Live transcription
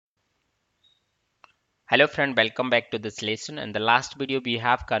Hello friend, welcome back to this lesson. In the last video, we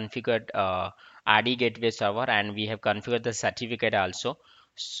have configured RD gateway server and we have configured the certificate also.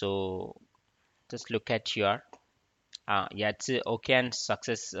 So just look at here. Yeah, it's okay and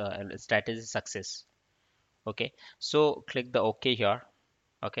success. Status is success. Okay, so click the OK here.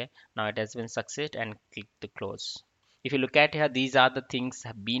 Okay, now it has been success and click the close. If you look at here, these are the things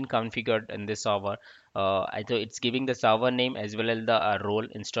have been configured in this server. I thought it's giving the server name as well as the role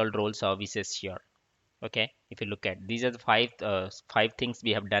installed role services here. Okay, if you look at these are the five things we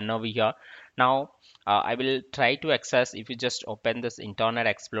have done over here. Now I will try to access. If you just open this Internet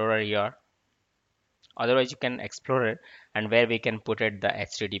Explorer here, otherwise you can explore it, and where we can put it the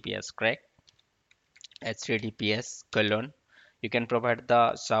HTTPS, correct? HTTPS colon, you can provide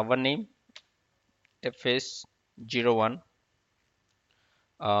the server name fs01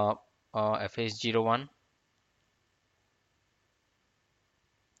 uh, fs01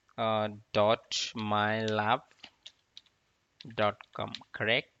 .mylab.com,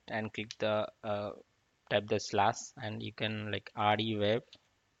 correct, and click the type the slash and you can like rd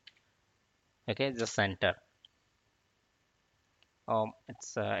okay, the center.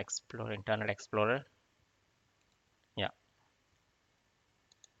 It's explore Internet Explorer. Yeah,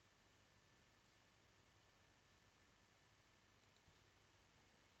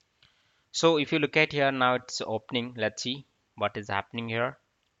 so if you look at here, now it's opening. Let's see what is happening here.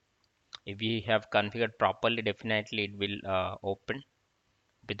 If we have configured properly, definitely it will open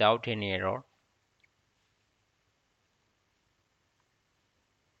without any error.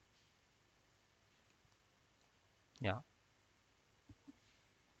 Yeah,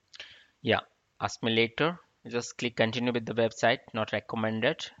 yeah, ask me later. Just click continue with the website, not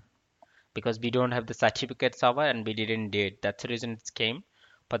recommended, because we don't have the certificate server and we didn't do it. That's the reason it came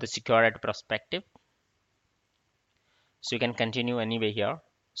for the security perspective. So you can continue anyway here.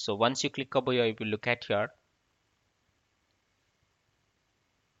 So once you click over here, if you look at here,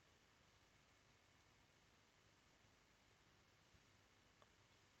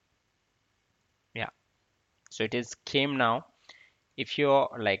 yeah, so it is came now. If you're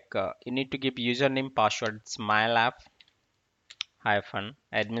like you need to give username password, it's mylab hyphen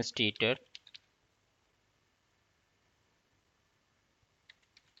administrator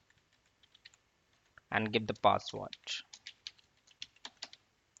and give the password.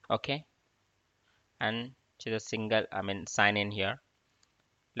 Okay, and to the single, I mean sign in here.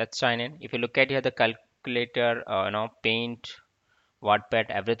 Let's sign in. If you look at here, the calculator, paint, WordPad,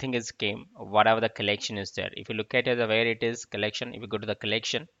 everything is came, whatever the collection is there. If you look at here, the where it is collection, if you go to the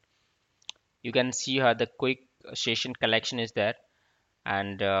collection, you can see how the quick session collection is there.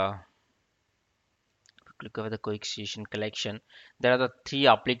 And click over the quick session collection, there are the three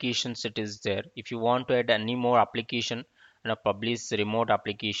applications it is there. If you want to add any more application and a publish remote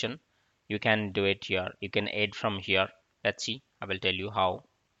application, you can do it here. You can add from here. Let's see, I will tell you how.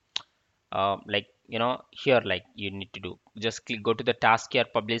 Like here, like you need to do, just click, go to the task here,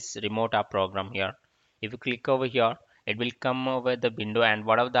 publish remote app program here. If you click over here, it will come over the window, and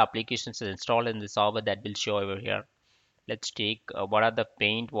whatever the applications is installed in the server, that will show over here. Let's take what are the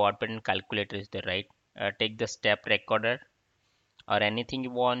paint, WordPad and calculator is there, right? Take the step recorder or anything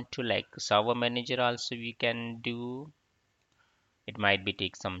you want to, like server manager also we can do. It might be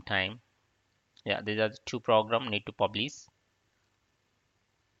take some time. Yeah, these are the two program need to publish.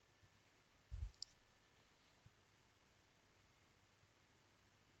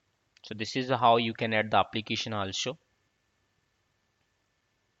 So this is how you can add the application also,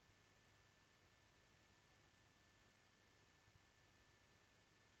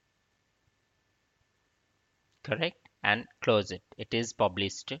 correct, and close it. It is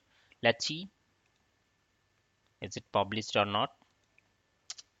published. Let's see, is it published or not.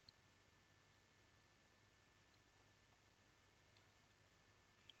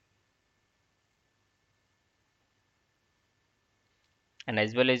 And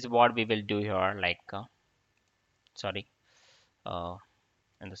as well as what we will do here, like sorry, uh,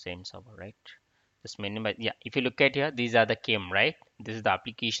 in the same server, right? Just minimize. Yeah, if you look at here, these are the scheme, right? This is the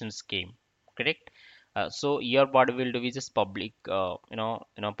application scheme, correct? So your body will do is just public,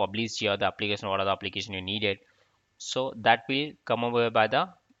 publish here the application. What are the application you needed? So that will come over by the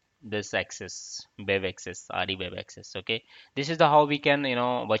this access, web access, RE web access. Okay, this is the how we can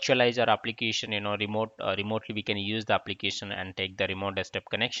virtualize our application. Remotely we can use the application and take the remote desktop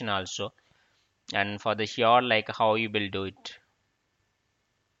connection also. And for the here, like how you will do it.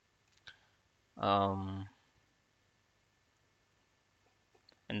 Um,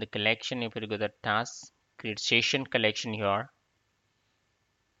 in the collection, if you go to the task, create session collection here,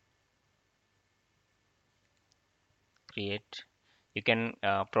 create You can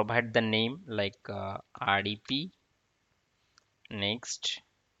provide the name like RDP. Next,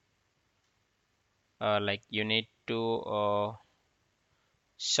 like you need to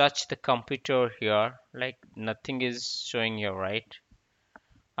search the computer here, like nothing is showing here, right?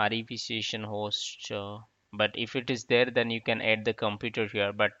 REP session host, but if it is there then you can add the computer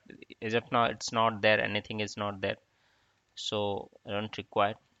here, but as of now it's not there, anything is not there, so I don't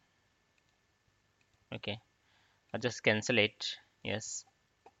require. Okay, I'll just cancel it. Yes,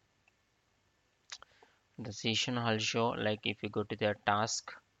 the session also, like if you go to their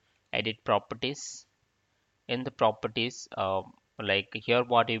task, edit properties, in the properties, like here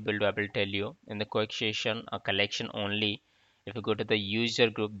what you will do, I will tell you in the quick session a collection only. If you go to the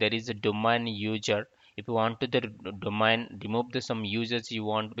user group, there is a domain user. If you want to the domain, remove the some users you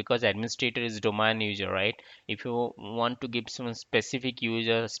want, because administrator is domain user, right? If you want to give some specific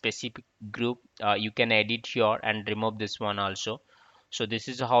user, specific group, you can edit here and remove this one also. So this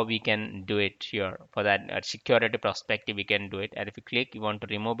is how we can do it here. For that security perspective we can do it, and if you click you want to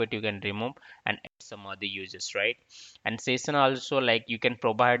remove it, you can remove and add some other uses, right? And session also, like you can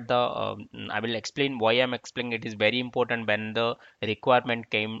provide the I will explain why I'm explaining it is very important when the requirement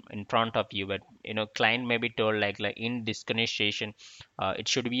came in front of you. But client may be told like in disconnect session, it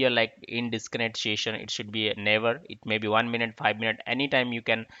should be a like in disconnect session, it should be a never, it may be 1 minute, 5 minute, anytime you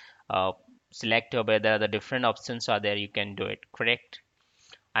can uh, select whether the different options are there, you can do it, correct?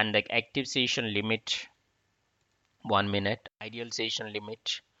 And like active session limit 1 minute, ideal session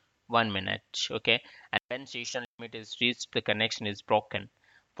limit 1 minute. Okay, and when session limit is reached, the connection is broken.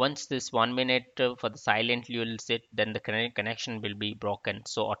 Once this 1 minute for the silent you will set, then the connection will be broken.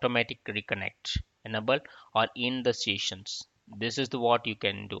 So automatic reconnect enable or in the sessions. This is the what you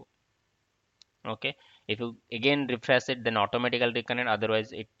can do. Okay, if you again refresh it, then automatically reconnect,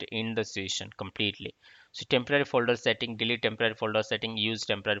 otherwise it in the session completely. So temporary folder setting, delete temporary folder setting, use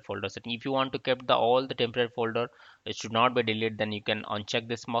temporary folder setting. If you want to keep the all the temporary folder, it should not be deleted, then you can uncheck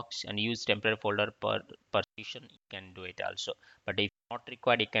this box and use temporary folder per session, you can do it also. But if not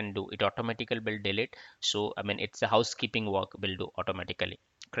required, you can do it automatically will delete. So I mean it's a housekeeping work will do automatically,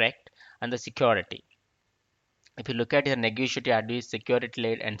 correct? And the security, if you look at your negotiate advice, security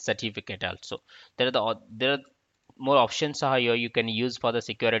layer and certificate also, there are more options are here you can use for the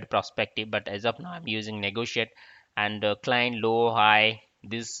security perspective, but as of now I'm using negotiate and client low high.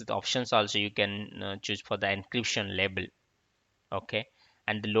 These options also you can choose for the encryption label. Okay,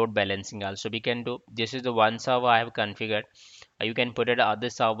 and the load balancing also we can do. This is the one server I have configured. You can put it other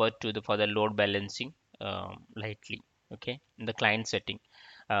server to the for the load balancing lightly. Okay, in the client setting,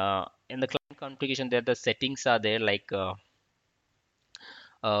 in the client configuration there the settings are there, like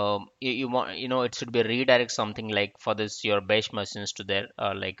you want, it should be redirect something like for this your base machines to there,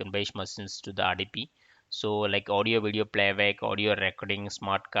 like in base machines to the RDP. So like audio video playback, audio recording,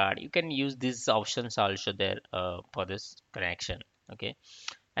 smart card, you can use these options also there for this connection. Okay,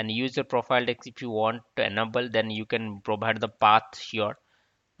 and user profile text, if you want to enable, then you can provide the path here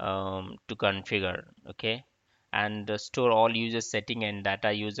to configure. Okay, and store all user setting and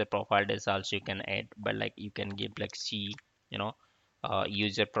data user profile is also you can add, but like you can give like C, you know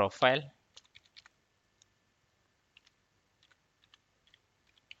user profile.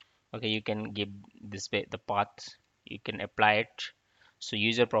 Okay, you can give this way the path, you can apply it. So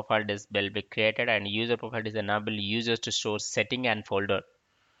user profile is will be created, and user profile is enable users to store setting and folder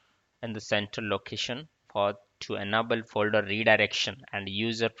in the central location for to enable folder redirection and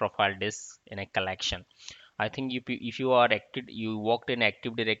user profile disk in a collection. I think if you are active, you worked in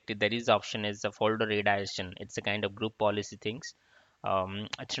Active Directory, there is option is a folder redirection. It's a kind of group policy things.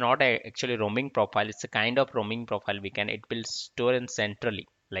 It's not actually roaming profile. It's a kind of roaming profile. It will store in centrally,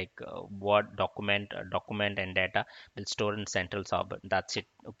 like what document and data will store in central server. That's it.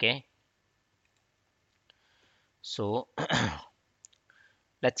 Okay. So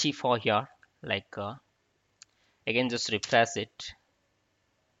let's see for here, like again just refresh it,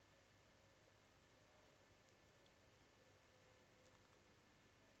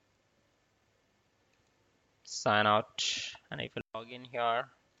 sign out, and if you log in here.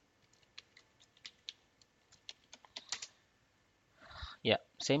 Yeah,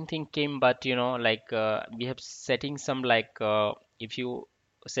 same thing came, but like we have setting some like if you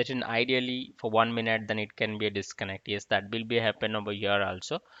set in ideally for 1 minute, then it can be a disconnect. Yes, that will be happen over here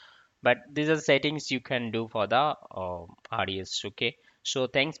also. But these are settings you can do for the RDS. Okay, so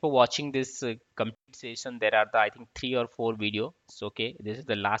thanks for watching this complete session. There are the I think 3 or 4 videos. Okay, this is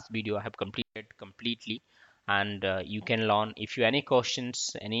the last video I have completed completely, and you can learn. If you any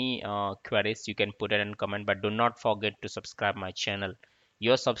questions, any queries, you can put it in comment. But do not forget to subscribe my channel.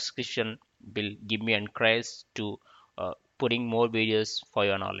 Your subscription will give me encourage to putting more videos for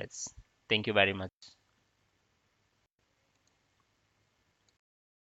your knowledge. Thank you very much.